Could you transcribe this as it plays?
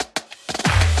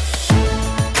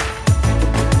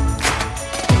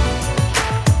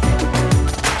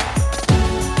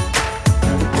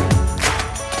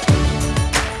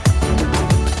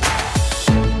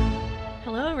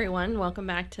welcome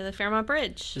back to the Fairmont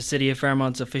Bridge, the City of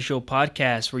Fairmont's official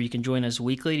podcast where you can join us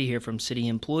weekly to hear from city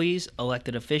employees,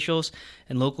 elected officials,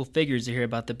 and local figures to hear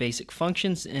about the basic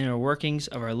functions and inner workings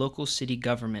of our local city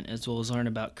government, as well as learn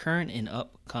about current and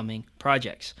upcoming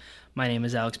projects. My name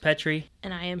is Alex Petrie.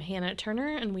 And I am Hannah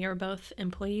Turner, and we are both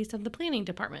employees of the planning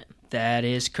department. That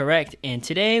is correct. And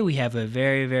today we have a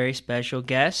very, very special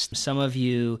guest. Some of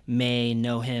you may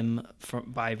know him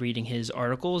by reading his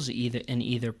articles, in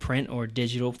either print or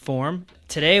digital form.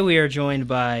 Today we are joined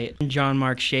by John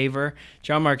Mark Shaver.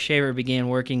 John Mark Shaver began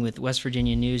working with West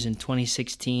Virginia News in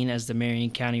 2016 as the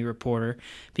Marion County reporter,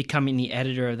 becoming the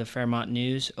editor of the Fairmont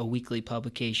News, a weekly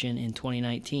publication, in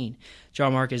 2019.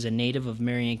 John Mark is a native of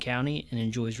Marion County and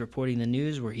enjoys reporting the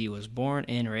news where he was born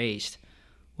and raised.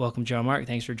 Welcome, John Mark.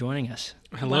 Thanks for joining us.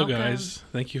 Hello, guys.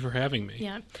 Thank you for having me.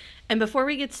 Yeah. And before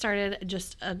we get started,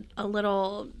 just a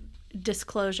little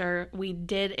disclosure. We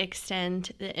did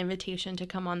extend the invitation to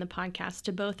come on the podcast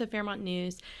to both the Fairmont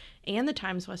News and the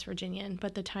Times West Virginian,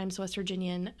 but the Times West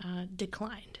Virginian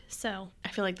declined. So I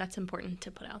feel like that's important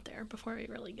to put out there before we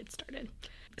really get started.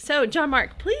 So, John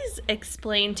Mark, please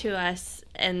explain to us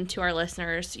and to our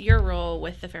listeners your role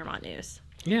with the Fairmont News.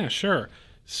 Yeah, sure.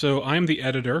 So I'm the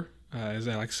editor. As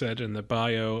Alex said in the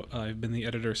bio, I've been the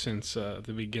editor since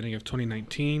the beginning of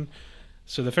 2019.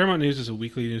 So the Fairmont News is a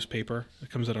weekly newspaper. It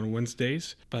comes out on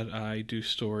Wednesdays, but I do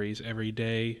stories every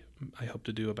day. I hope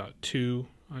to do about 2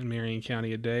 on Marion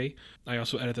County a day. I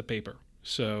also edit the paper.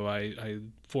 So I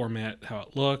format how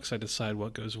it looks. I decide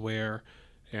what goes where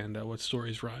and what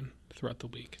stories run throughout the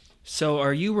week. So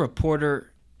are you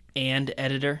reporter and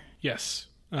editor? Yes.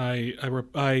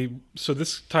 So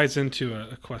this ties into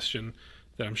a question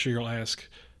that I'm sure you'll ask.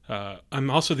 I'm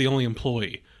also the only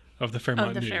employee of the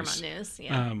Fairmont News. Fairmont News,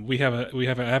 yeah. We have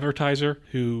an advertiser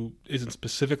who isn't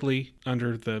specifically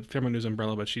under the Fairmont News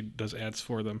umbrella, but she does ads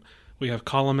for them. We have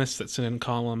columnists that send in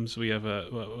columns. We have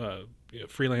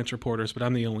freelance reporters, but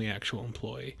I'm the only actual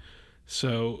employee.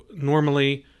 So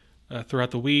normally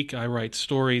throughout the week, I write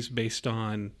stories based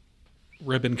on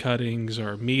ribbon cuttings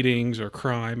or meetings or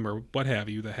crime or what have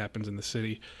you that happens in the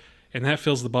city. And that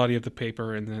fills the body of the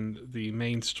paper, and then the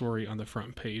main story on the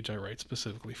front page I write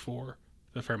specifically for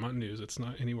the Fairmont News. It's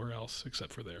not anywhere else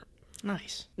except for there.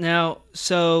 Nice. Now,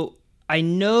 so I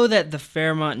know that the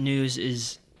Fairmont News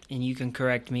is, and you can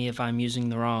correct me if I'm using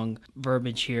the wrong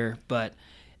verbiage here, but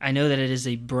I know that it is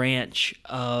a branch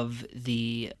of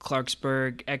the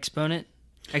Clarksburg Exponent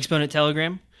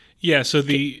Telegram. Yeah, so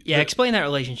explain that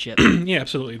relationship. Yeah,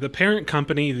 absolutely. The parent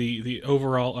company, the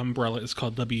overall umbrella is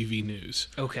called WV News.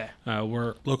 Okay.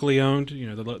 We're locally owned. You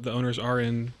know, the owners are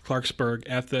in Clarksburg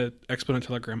at the Exponent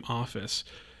Telegram office.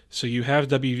 So you have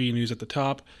WV News at the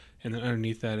top, and then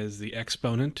underneath that is the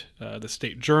Exponent, the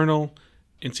State Journal,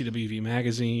 NCWV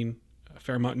Magazine,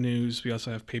 Fairmont News. We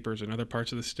also have papers in other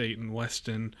parts of the state in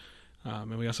Weston.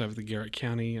 And we also have the Garrett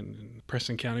County and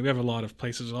Preston County. We have a lot of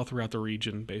places all throughout the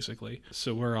region, basically.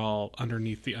 So we're all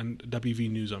underneath the WV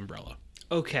News umbrella.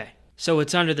 Okay. So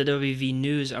it's under the WV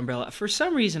News umbrella. For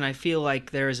some reason, I feel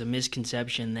like there is a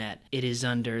misconception that it is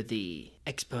under the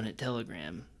Exponent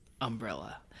Telegram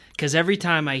umbrella. Because every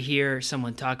time I hear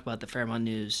someone talk about the Fairmont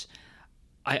News,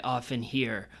 I often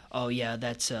hear, oh, yeah,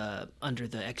 that's under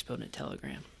the Exponent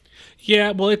Telegram.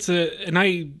 Yeah, well, and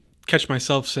I catch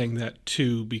myself saying that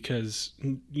too, because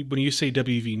when you say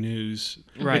WV News,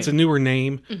 right, it's a newer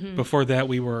name. Mm-hmm. Before that,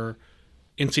 we were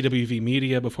NCWV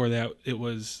Media. Before that, it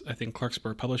was, I think,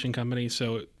 Clarksburg Publishing Company.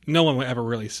 So no one ever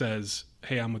really says,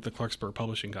 hey, I'm with the Clarksburg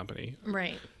Publishing Company.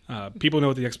 Right. People know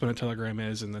what the Exponent Telegram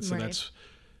is, and right, that's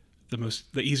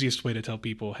the easiest way to tell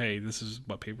people, hey, this is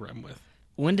what paper I'm with.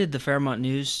 When did the Fairmont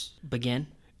News begin?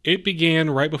 It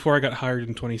began right before I got hired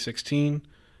in 2016.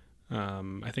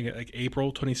 I think like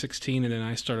April 2016, and then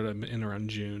I started in around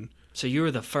June. So you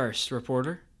were the first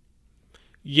reporter?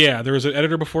 Yeah, there was an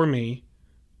editor before me,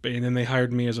 and then they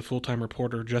hired me as a full-time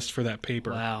reporter just for that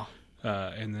paper. Wow.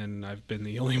 And then I've been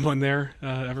the only one there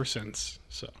ever since.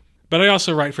 But I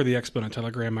also write for the Exponent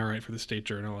Telegram. I write for the State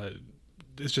Journal.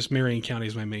 It's just Marion County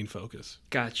is my main focus.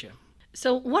 Gotcha.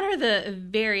 So what are the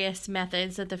various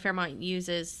methods that the Fairmont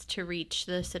uses to reach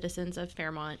the citizens of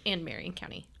Fairmont and Marion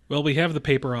County? Well, we have the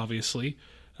paper, obviously.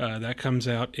 That comes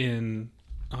out on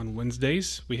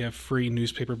Wednesdays. We have free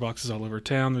newspaper boxes all over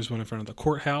town. There's one in front of the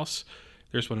courthouse.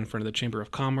 There's one in front of the Chamber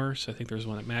of Commerce. I think there's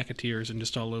one at McAteer's and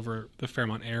just all over the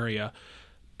Fairmont area.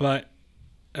 But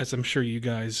as I'm sure you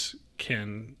guys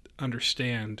can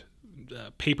understand,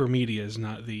 paper media is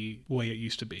not the way it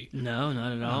used to be. No,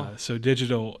 not at all. So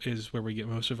digital is where we get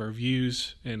most of our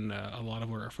views and a lot of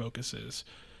where our focus is.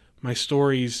 My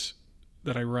stories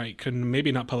that I write could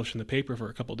maybe not publish in the paper for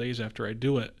a couple days after I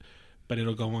do it, but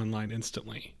it'll go online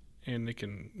instantly. And it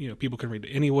can, people can read it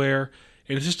anywhere.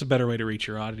 And it's just a better way to reach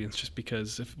your audience, just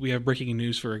because if we have breaking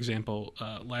news, for example,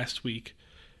 last week,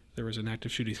 there was an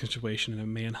active shooting situation and a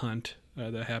manhunt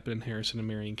that happened in Harrison and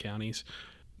Marion counties.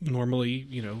 Normally,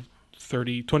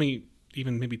 30, 20,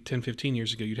 even maybe 10, 15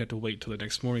 years ago, you'd have to wait till the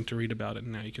next morning to read about it.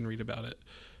 And now you can read about it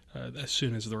as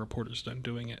soon as the reporter's done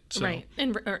doing it. So, right.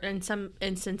 Or in some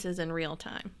instances in real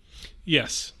time.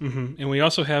 Yes. Mm-hmm. And we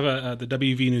also have the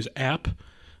WV News app,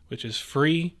 which is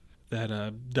free,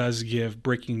 that does give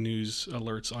breaking news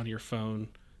alerts on your phone,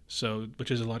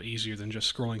 which is a lot easier than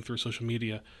just scrolling through social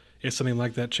media. If something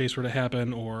like that chase were to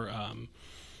happen, or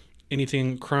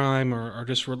anything crime or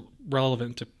just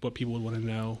relevant to what people would want to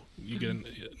know, you get a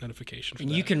notification for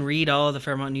and that. you can read all of the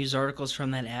Fairmont News articles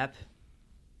from that app?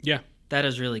 Yeah. That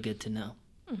is really good to know.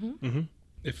 Mm-hmm. Mm-hmm.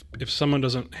 If someone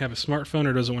doesn't have a smartphone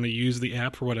or doesn't want to use the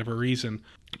app for whatever reason,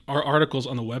 our articles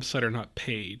on the website are not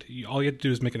paid. All you have to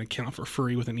do is make an account for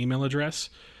free with an email address,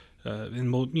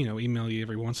 and we'll email you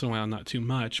every once in a while, not too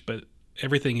much, but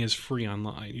everything is free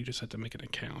online. You just have to make an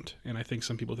account, and I think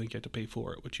some people think you have to pay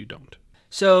for it, which you don't.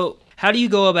 So how do you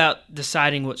go about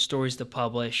deciding what stories to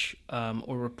publish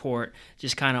or report,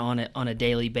 just kind of on a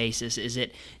daily basis? Do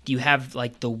you have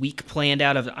like the week planned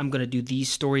out of, I'm going to do these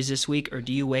stories this week, or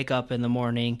do you wake up in the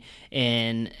morning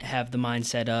and have the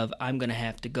mindset of, I'm going to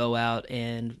have to go out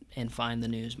and find the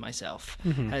news myself?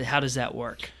 Mm-hmm. How does that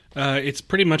work? It's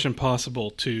pretty much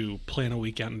impossible to plan a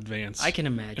week out in advance. I can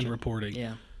imagine. In reporting.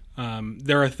 Yeah.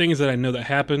 There are things that I know that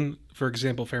happen. For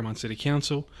example, Fairmont City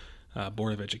Council,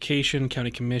 Board of Education,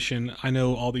 County Commission. I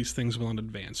know all these things well in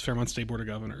advance. Fairmont State Board of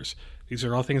Governors. These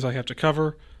are all things I have to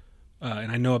cover, and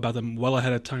I know about them well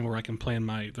ahead of time where I can plan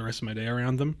the rest of my day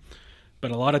around them.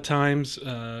 But a lot of times,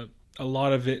 a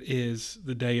lot of it is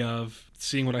the day of,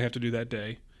 seeing what I have to do that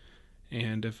day.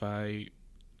 And if I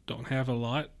don't have a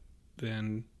lot,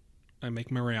 then I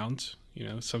make my rounds.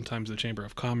 Sometimes the Chamber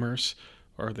of Commerce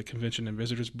or the Convention and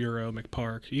Visitors Bureau,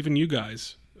 McPark, even you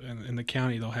guys in the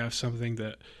county, they'll have something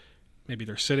that maybe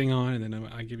they're sitting on, and then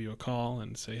I give you a call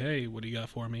and say, hey, what do you got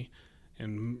for me?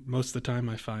 And most of the time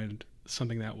I find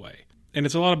something that way. And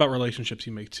it's a lot about relationships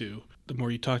you make too. The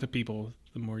more you talk to people,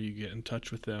 the more you get in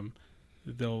touch with them,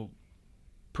 they'll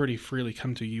pretty freely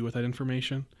come to you with that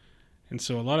information. And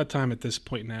so a lot of time at this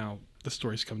point now, the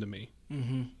stories come to me.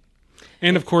 Mm-hmm.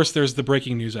 And of course, there's the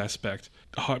breaking news aspect.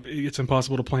 It's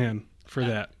impossible to plan for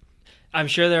that. I'm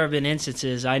sure there have been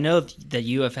instances. I know that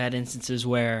you have had instances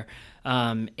where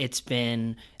it's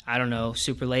been, I don't know,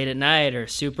 super late at night or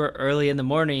super early in the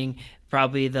morning.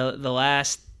 Probably the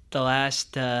last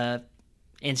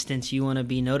instance you want to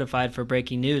be notified for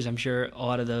breaking news. I'm sure a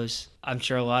lot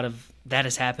of that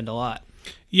has happened a lot.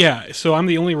 Yeah, so I'm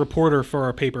the only reporter for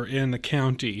our paper in the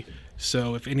county.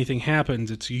 So if anything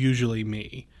happens, it's usually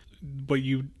me. What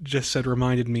you just said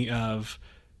reminded me of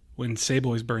when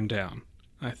Savoy's burned down.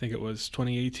 I think it was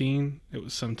 2018. It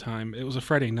was a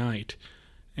Friday night,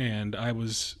 and I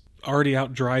was already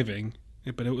out driving,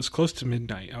 but it was close to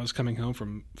midnight. I was coming home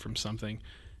from something,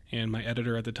 and my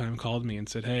editor at the time called me and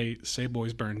said, hey,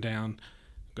 Savoy's burned down.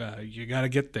 You got to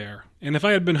get there. And if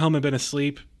I had been home and been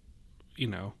asleep,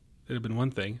 it'd have been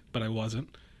one thing, but I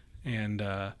wasn't.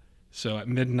 And so at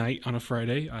midnight on a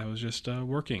Friday, I was just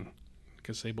working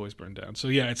because Savoy's burned down. So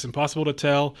yeah, it's impossible to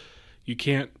tell. You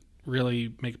can't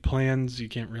really make plans. You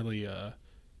can't really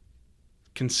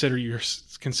consider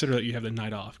that you have the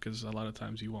night off, because a lot of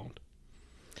times you won't.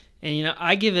 And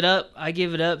I give it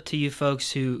up to you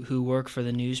folks who work for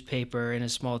the newspaper in a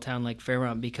small town like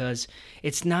Fairmont, because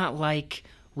it's not like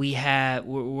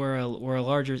we're a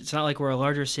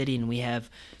larger city and we have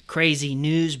crazy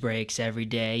news breaks every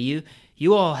day.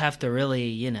 You all have to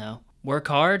really work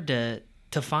hard to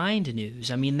find news.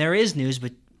 I mean, there is news,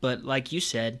 but like you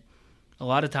said, a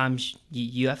lot of times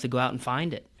you have to go out and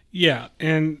find it. Yeah,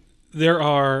 and there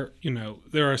are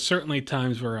certainly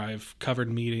times where I've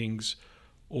covered meetings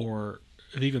or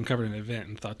I've even covered an event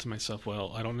and thought to myself,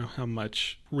 well, I don't know how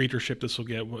much readership this will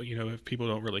get, if people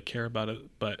don't really care about it.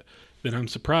 But then I'm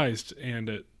surprised, and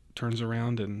it turns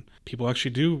around and people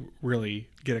actually do really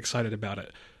get excited about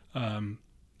it.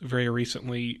 Very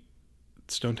recently,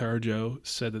 Stone Tower Joe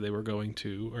said that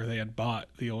they had bought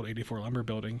the old 84 Lumber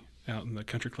Building out in the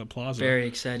Country Club Plaza. Very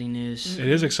exciting news. It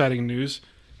is exciting news,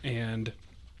 and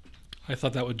I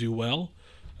thought that would do well.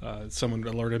 Someone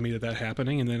alerted me that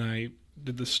happening, and then I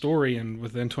did the story, and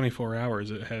within 24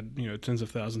 hours it had tens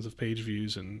of thousands of page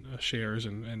views and shares,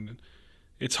 and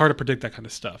it's hard to predict that kind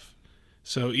of stuff.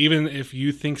 So even if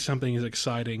you think something is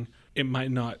exciting, it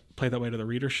might not play that way to the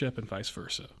readership, and vice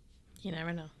versa. You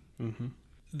never know. Mm-hmm.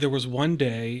 There was one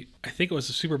day, I think it was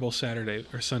the Super Bowl Saturday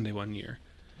or Sunday one year,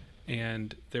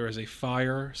 and there was a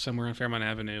fire somewhere on Fairmont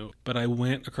Avenue, but I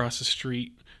went across the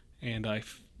street and I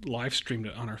live streamed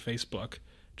it on our Facebook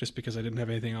just because I didn't have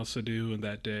anything else to do in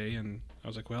that day, and I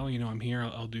was like, well, I'm here,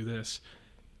 I'll do this.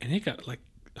 And it got like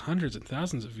hundreds and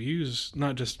thousands of views,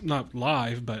 not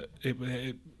live, but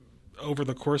it over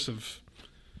the course of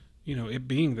it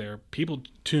being there, people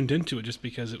tuned into it just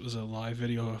because it was a live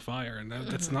video of a fire, and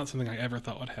that's not something I ever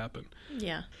thought would happen.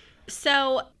 Yeah.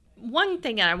 So one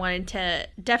thing that I wanted to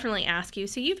definitely ask you,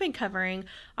 so you've been covering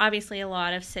obviously a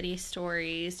lot of city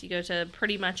stories. You go to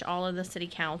pretty much all of the city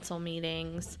council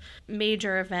meetings,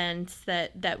 major events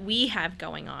that we have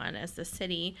going on as the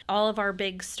city. All of our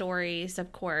big stories,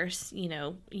 of course,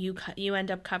 you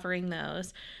end up covering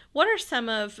those. What are some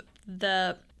of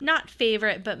the not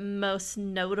favorite but most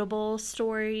notable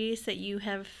stories that you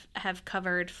have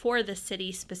covered for the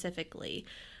city specifically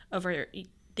over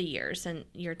the years and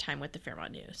your time with the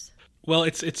Fairmont News? Well,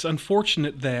 it's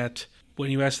unfortunate that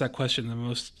when you ask that question, the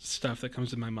most stuff that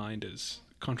comes to my mind is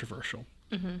controversial.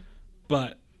 Mm-hmm.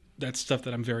 But that's stuff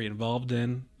that I'm very involved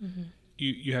in. Mm-hmm.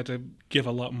 You have to give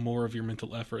a lot more of your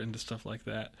mental effort into stuff like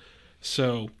that.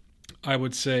 So I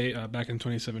would say back in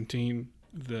 2017,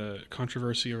 the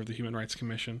controversy over the Human Rights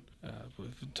Commission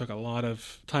took a lot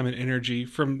of time and energy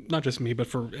from not just me, but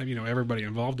for everybody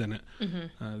involved in it.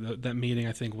 Mm-hmm. That meeting,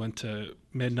 I think, went to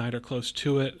midnight or close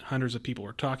to it. Hundreds of people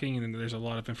were talking, and there's a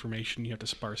lot of information you have to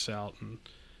sparse out and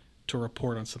to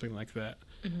report on something like that.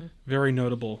 Mm-hmm. Very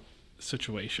notable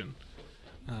situation.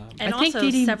 And also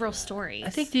several stories. I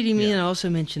think Dee Dee Meehan also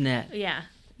mentioned that.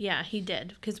 Yeah, he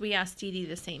did, because we asked Dee Dee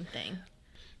the same thing.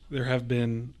 There have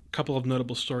been a couple of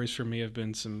notable stories for me have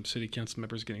been some city council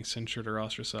members getting censured or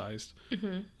ostracized.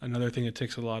 Mm-hmm. Another thing that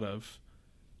takes a lot of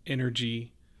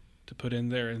energy to put in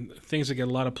there, and things that get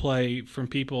a lot of play from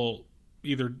people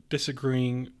either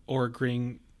disagreeing or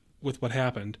agreeing with what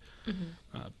happened.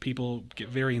 Mm-hmm. People get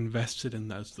very invested in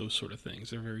those sort of things.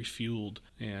 They're very fueled,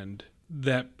 and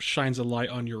that shines a light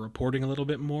on your reporting a little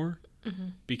bit more. Mm-hmm.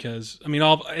 Because,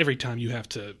 every time you have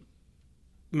to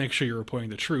make sure you're reporting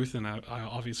the truth, and I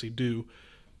obviously do,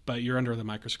 but you're under the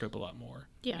microscope a lot more.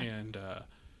 Yeah. And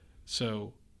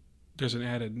so there's an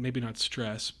added, maybe not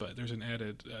stress, but there's an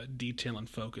added detail and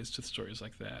focus to stories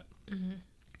like that.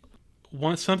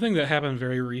 Mm-hmm. Something that happened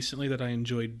very recently that I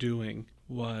enjoyed doing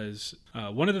was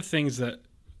one of the things that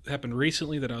happened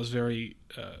recently that I was very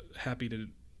happy to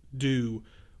do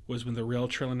was when the rail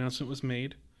trail announcement was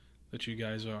made, that you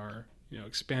guys are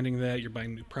expanding that, you're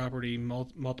buying new property,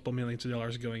 multiple millions of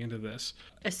dollars going into this.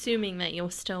 Assuming that you'll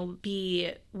still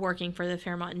be working for the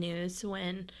Fairmont News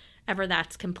whenever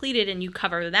that's completed and you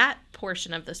cover that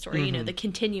portion of the story, mm-hmm. The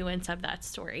continuance of that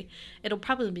story. It'll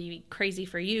probably be crazy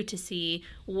for you to see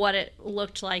what it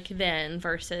looked like then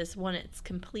versus when it's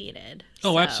completed.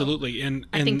 Oh, so absolutely. And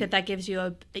I think that gives you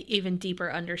a even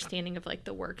deeper understanding of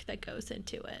the work that goes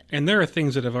into it. And there are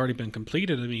things that have already been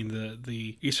completed.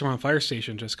 The East Fairmont Fire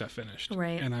Station just got finished.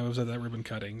 Right. And I was at that ribbon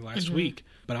cutting last mm-hmm. week.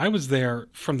 But I was there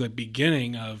from the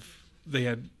beginning of, they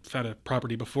had found a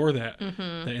property before that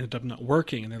mm-hmm. that ended up not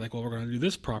working, and they're like, well, we're going to do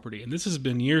this property. And this has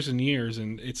been years and years,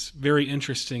 and it's very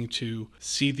interesting to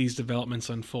see these developments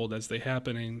unfold as they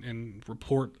happen and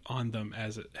report on them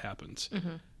as it happens.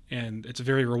 Mm-hmm. And it's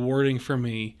very rewarding for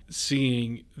me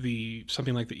seeing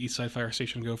something like the East Side Fire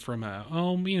Station go from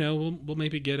we'll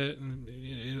maybe get it,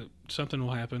 and something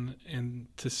will happen, and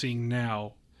to seeing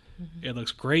now mm-hmm. it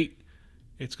looks great.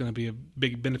 It's going to be a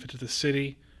big benefit to the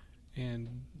city,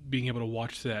 and being able to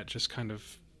watch that just kind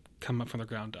of come up from the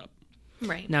ground up.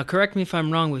 Right. Now, correct me if I'm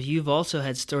wrong, but you've also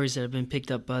had stories that have been picked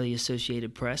up by the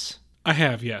Associated Press. I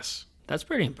have, yes. That's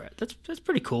pretty impressive. That's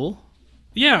pretty cool.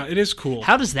 Yeah, it is cool.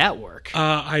 How does that work?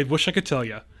 I wish I could tell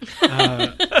you.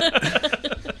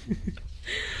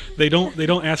 They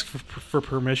don't ask for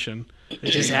permission.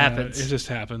 It just happens. It just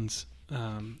happens.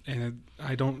 And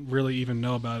I don't really even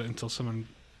know about it until someone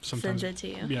sometimes sends it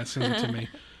to you. Yeah, sends it to me.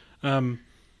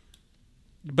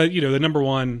 But, the number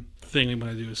one thing we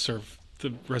want to do is serve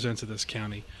the residents of this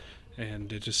county.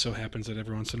 And it just so happens that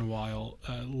every once in a while,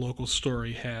 a local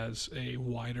story has a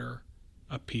wider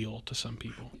appeal to some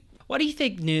people. Why do you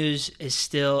think news is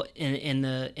still in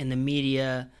the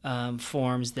media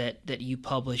forms that you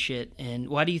publish it? And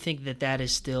why do you think that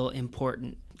is still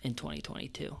important in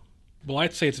 2022? Well,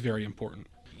 I'd say it's very important.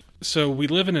 So we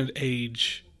live in an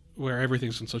age where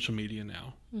everything's on social media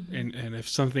now. Mm-hmm. And if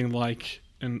something like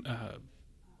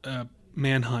a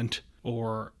manhunt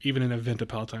or even an event at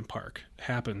Palatine Park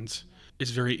happens,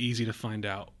 it's very easy to find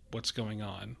out what's going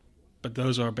on. But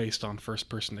those are based on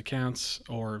first-person accounts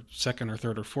or second or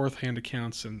third or fourth-hand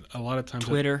accounts, and a lot of times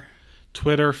Twitter,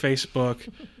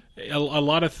 Facebook, a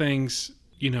lot of things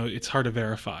it's hard to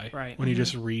verify when you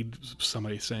just read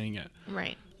somebody saying it.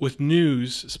 Right. With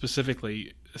news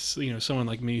specifically, someone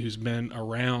like me who's been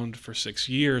around for 6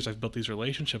 years, I've built these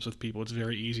relationships with people. It's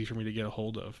very easy for me to get a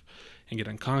hold of and get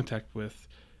in contact with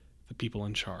the people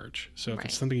in charge. So if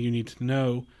it's something you need to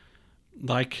know,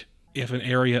 like if an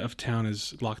area of town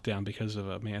is locked down because of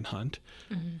a manhunt,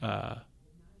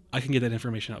 I can get that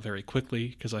information out very quickly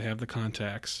because I have the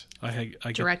contacts. I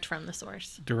Directly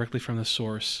from the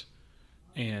source.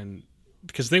 And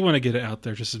because they want to get it out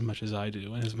there just as much as I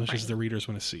do and as much as the readers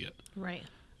want to see it. Right.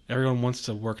 Everyone wants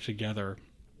to work together,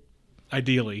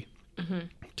 ideally,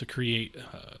 to create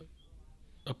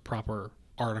a proper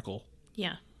article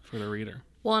for the reader.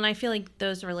 Well, and I feel like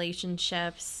those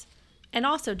relationships, and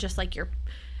also just like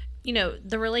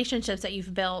the relationships that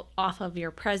you've built off of your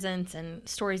presence and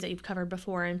stories that you've covered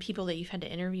before and people that you've had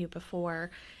to interview before,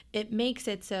 it makes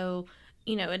it so,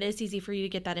 it is easy for you to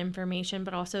get that information,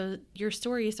 but also your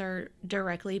stories are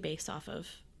directly based off of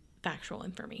factual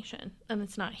information. And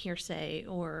it's not hearsay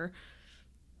or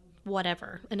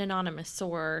whatever, an anonymous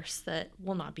source that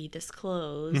will not be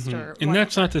disclosed or And whatever.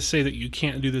 that's not to say that you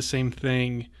can't do the same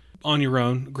thing on your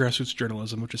own, grassroots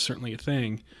journalism, which is certainly a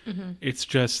thing. It's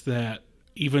just that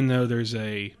even though there's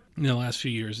in the last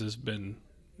few years there's been,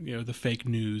 the fake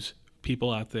news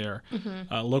people out there,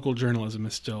 local journalism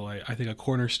is still, I think, a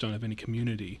cornerstone of any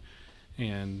community.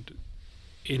 And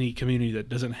any community that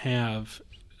doesn't have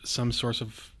some source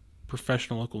of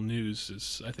professional local news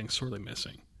is, I think, sorely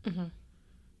missing.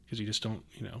 Because you just don't,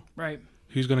 Right.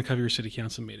 Who's going to cover your city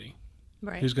council meeting?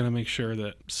 Right. Who's going to make sure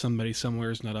that somebody somewhere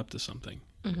is not up to something?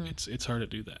 It's hard to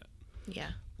do that.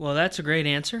 Yeah. Well, that's a great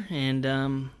answer, and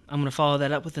I'm going to follow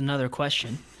that up with another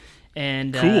question.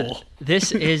 And Cool.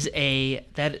 This is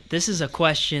a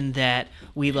question that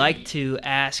we like to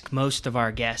ask most of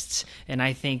our guests, and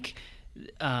I think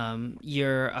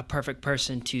you're a perfect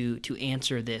person to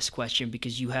answer this question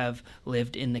because you have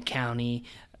lived in the county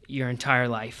your entire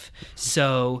life.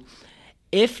 So,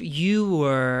 if you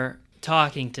were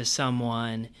talking to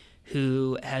someone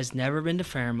who has never been to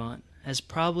Fairmont, has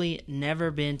probably never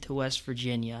been to West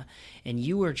Virginia, and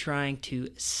you were trying to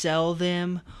sell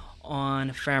them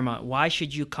on Fairmont, why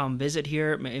should you come visit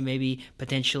here? Maybe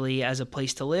potentially as a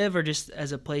place to live or just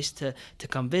as a place to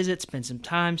come visit, spend some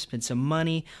time, spend some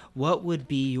money. What would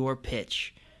be your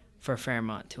pitch for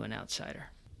Fairmont to an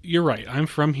outsider? You're right. I'm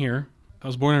from here. I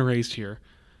was born and raised here.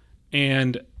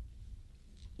 And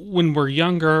when we're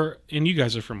younger, and you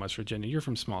guys are from West Virginia, you're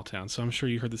from small town, so I'm sure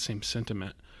you heard the same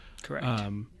sentiment. Correct.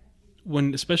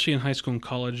 When, especially in high school and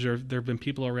college, there have been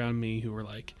people around me who were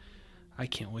like, I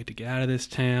can't wait to get out of this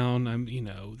town.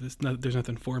 There's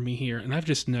nothing for me here. And I've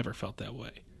just never felt that way.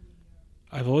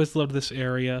 I've always loved this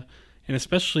area. And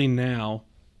especially now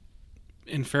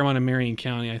in Fairmont and Marion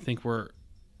County, I think we're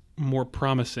more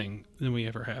promising than we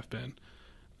ever have been.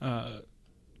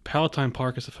 Palatine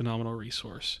Park is a phenomenal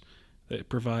resource that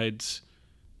provides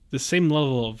the same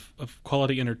level of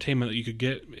quality entertainment that you could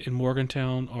get in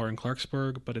Morgantown or in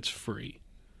Clarksburg, but it's free.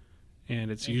 And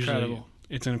it's incredible.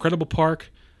 It's an incredible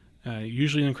park.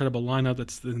 Usually an incredible lineup.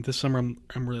 This summer,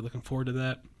 I'm really looking forward to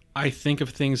that. I think of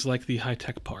things like the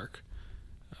high-tech park.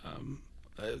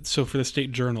 So for the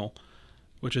State Journal,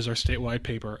 which is our statewide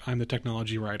paper, I'm the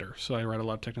technology writer, so I write a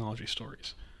lot of technology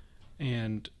stories.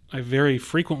 And I very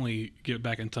frequently get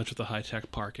back in touch with the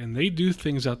high-tech park, and they do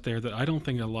things out there that I don't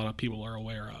think a lot of people are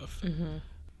aware of.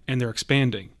 And they're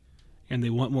expanding, and they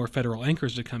want more federal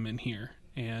anchors to come in here.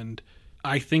 And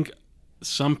I think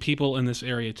some people in this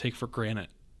area take for granted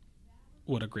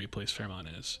what a great place Fairmont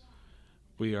is.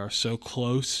 We are so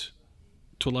close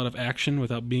to a lot of action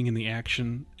without being in the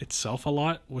action itself a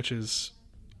lot, which is,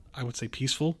 I would say,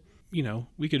 peaceful.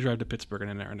 We could drive to Pittsburgh in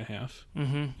an hour and a half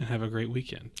and have a great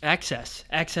weekend. Access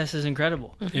is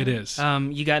incredible. It is.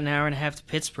 You got an hour and a half to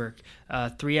Pittsburgh,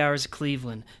 3 hours to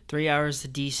Cleveland, 3 hours to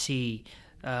D.C.,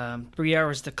 3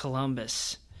 hours to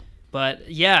Columbus.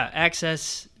 But yeah,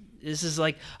 access. This is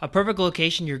like a perfect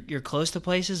location. You're close to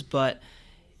places, but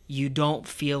you don't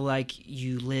feel like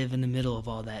you live in the middle of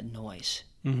all that noise.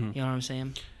 You know what I'm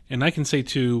saying? And I can say,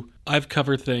 too, I've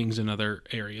covered things in other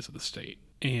areas of the state.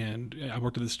 And I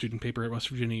worked at the student paper at West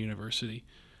Virginia University.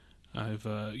 I've,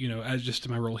 as just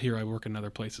in my role here, I work in other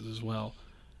places as well.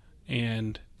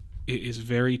 And it is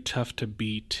very tough to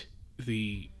beat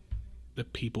the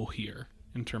people here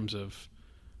in terms of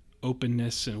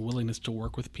openness and willingness to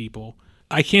work with people.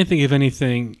 I can't think of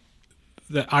anything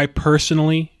that I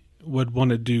personally would want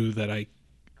to do that I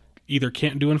either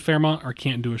can't do in Fairmont or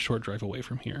can't do a short drive away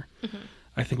from here.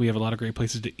 I think we have a lot of great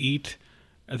places to eat.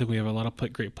 I think we have a lot of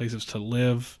great places to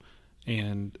live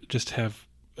and just have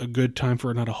a good time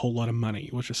for not a whole lot of money,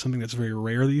 which is something that's very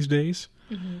rare these days.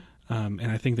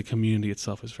 And I think the community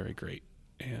itself is very great,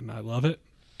 and I love it.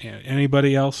 And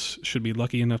anybody else should be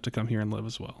lucky enough to come here and live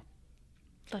as well.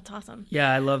 That's awesome.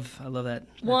 Yeah, I love that.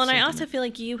 Well, and sentiment. I also feel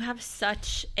like you have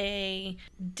such a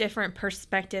different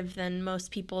perspective than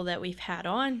most people that we've had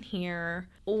on here,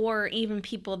 or even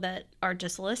people that are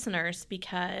just listeners,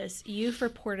 because you've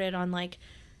reported on like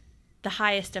the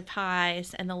highest of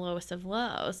highs and the lowest of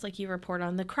lows. Like you report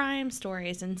on the crime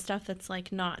stories and stuff that's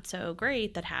like not so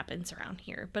great that happens around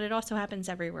here, but it also happens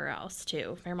everywhere else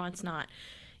too. Fairmont's not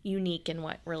unique in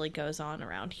what really goes on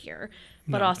around here,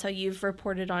 but also you've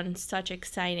reported on such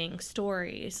exciting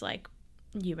stories, like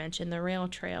you mentioned the rail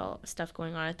trail stuff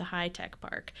going on at the high tech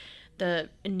park, the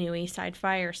new East Side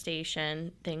Fire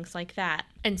Station, things like that.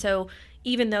 And so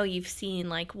even though you've seen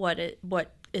like what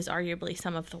is arguably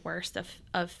some of the worst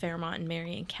of Fairmont and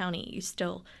Marion County, you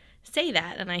still say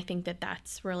that, and I think that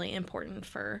that's really important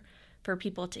for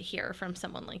people to hear from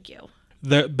someone like you.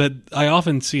 But I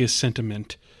often see a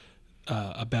sentiment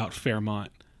about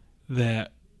Fairmont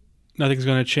that nothing's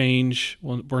going to change.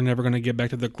 We're never going to get back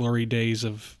to the glory days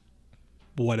of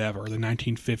whatever, the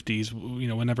 1950s,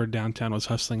 whenever downtown was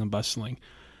hustling and bustling.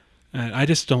 And I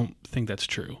just don't think that's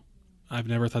true. I've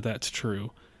never thought that's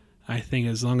true. I think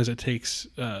as long as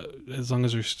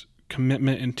there's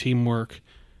commitment and teamwork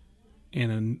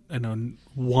and a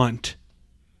want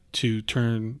to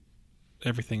turn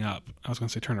everything up. I was going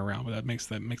to say turn around, but that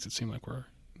makes it seem like we're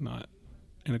not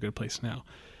in a good place now.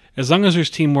 As long as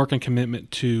there's teamwork and commitment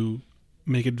to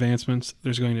make advancements,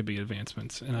 there's going to be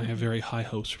advancements, and I have very high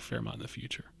hopes for Fairmont in the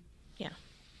future. Yeah,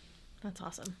 that's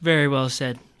awesome. Very well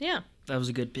said. Yeah. That was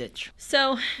a good pitch.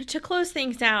 So to close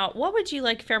things out, what would you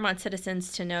like Fairmont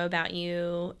citizens to know about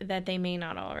you that they may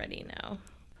not already know?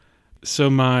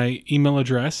 So my email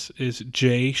address is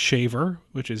jshaver,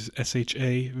 which is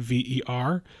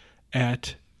SHAVER,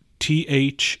 at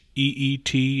theet.com,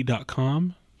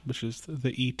 which is the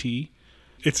ET.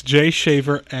 It's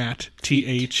jshaver at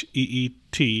theet.com.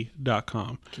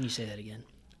 Can you say that again?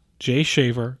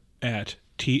 jshaver at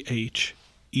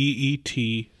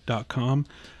theet.com.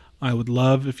 I would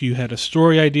love if you had a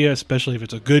story idea, especially if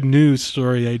it's a good news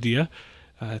story idea,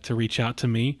 to reach out to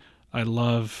me. I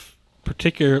love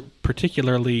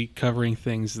particularly covering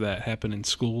things that happen in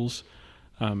schools.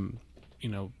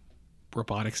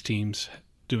 Robotics teams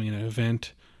doing an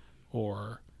event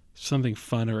or something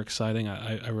fun or exciting.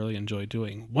 I really enjoy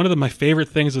doing. One of my favorite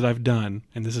things that I've done,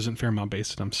 and this isn't Fairmont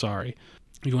based, and I'm sorry,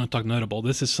 if you want to talk notable,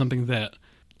 this is something that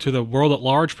to the world at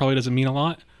large probably doesn't mean a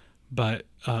lot, but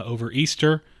over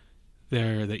Easter,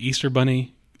 the Easter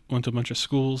Bunny went to a bunch of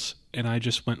schools, and I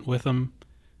just went with them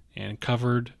and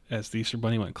covered as the Easter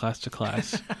Bunny went class to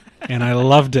class, and I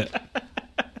loved it.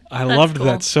 I loved cool.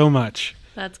 that so much.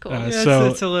 That's cool.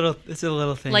 It's a little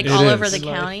thing. Like all over the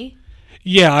county?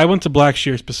 Yeah, I went to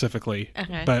Blackshear specifically,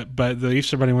 Okay. but the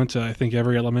Easter Bunny went to I think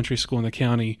every elementary school in the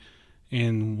county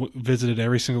and visited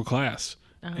every single class,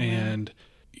 and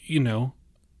you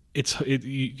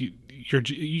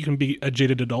can be a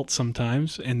jaded adult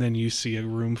sometimes, and then you see a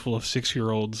room full of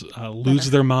 6-year-olds lose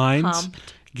their minds,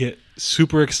 get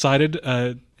super excited,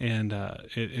 and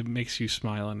it makes you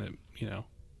smile, and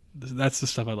that's the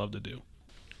stuff I love to do.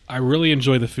 I really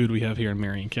enjoy the food we have here in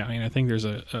Marion County, and I think there's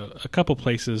a couple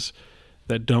places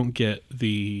that don't get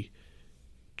the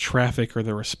traffic or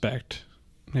the respect.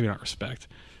 Maybe not respect.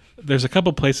 There's a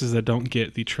couple places that don't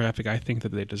get the traffic I think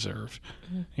that they deserve.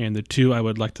 Mm-hmm. And the two I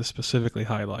would like to specifically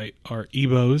highlight are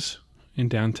Ebo's in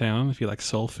downtown, if you like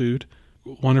soul food.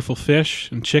 Wonderful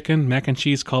fish and chicken, mac and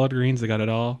cheese, collard greens, they got it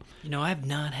all. I have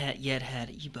not yet had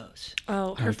Ebo's.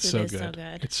 Oh, her it's food so is so good.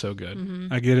 good. It's so good.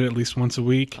 Mm-hmm. I get it at least once a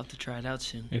week. I'll have to try it out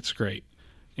soon. It's great.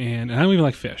 And I don't even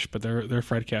like fish, but their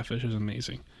fried catfish is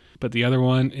amazing. But the other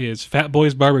one is Fat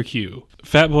Boy's Barbecue.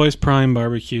 Fat Boy's Prime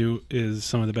Barbecue is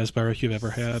some of the best barbecue I've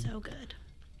ever had. So good.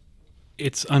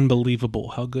 It's unbelievable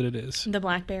how good it is. The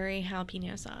blackberry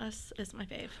jalapeno sauce is my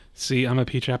fave. See, I'm a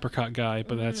peach apricot guy,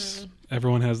 but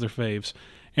everyone has their faves.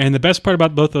 And the best part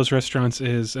about both those restaurants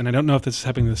is, and I don't know if this is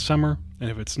happening this summer,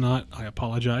 and if it's not, I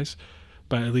apologize,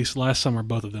 but at least last summer,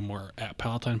 both of them were at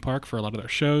Palatine Park for a lot of their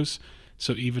shows.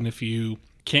 So even if you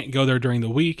can't go there during the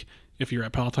week, if you're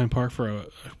at Palatine Park for a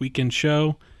weekend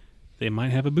show, they might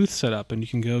have a booth set up, and you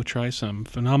can go try some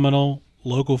phenomenal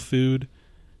local food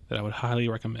that I would highly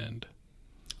recommend.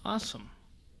 Awesome.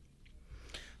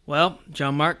 Well,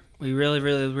 John Mark, we really,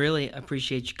 really, really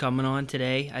appreciate you coming on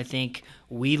today. I think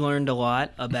we learned a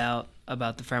lot about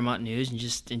the Fairmont News and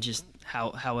just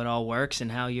how it all works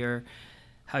and how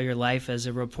how your life as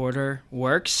a reporter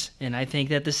works. And I think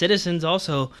that the citizens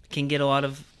also can get a lot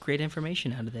of great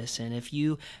information out of this. And if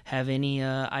you have any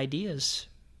ideas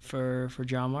for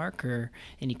John Mark or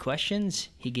any questions,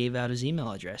 he gave out his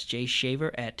email address,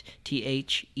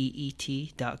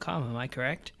 jshaver@theet.com. Am I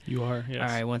correct? You are, yes. All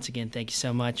right, once again, thank you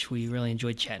so much. We really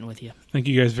enjoyed chatting with you. Thank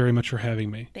you guys very much for having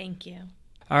me. Thank you.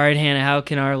 All right, Hannah, how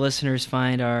can our listeners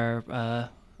find our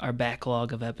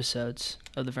backlog of episodes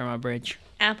of the Fairmont Bridge?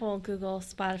 Apple, Google,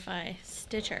 Spotify,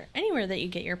 Stitcher, anywhere that you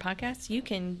get your podcasts, you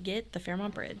can get the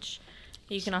Fairmont Bridge.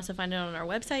 You can also find it on our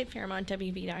website,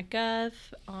 fairmontwv.gov,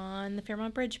 on the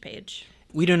Fairmont Bridge page.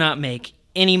 We do not make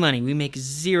any money. We make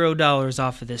 $0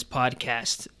 off of this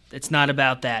podcast. It's not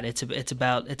about that. It's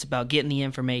about getting the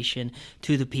information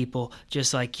to the people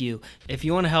just like you. If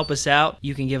you want to help us out,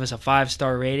 you can give us a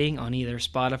 5-star rating on either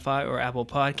Spotify or Apple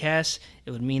Podcasts.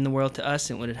 It would mean the world to us,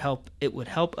 and it would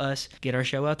help us get our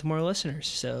show out to more listeners.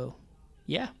 So,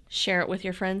 yeah. Share it with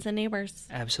your friends and neighbors.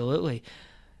 Absolutely.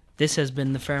 This has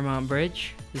been the Fairmont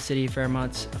Bridge, the City of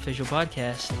Fairmont's official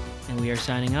podcast, and we are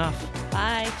signing off.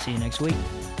 Bye. See you next week.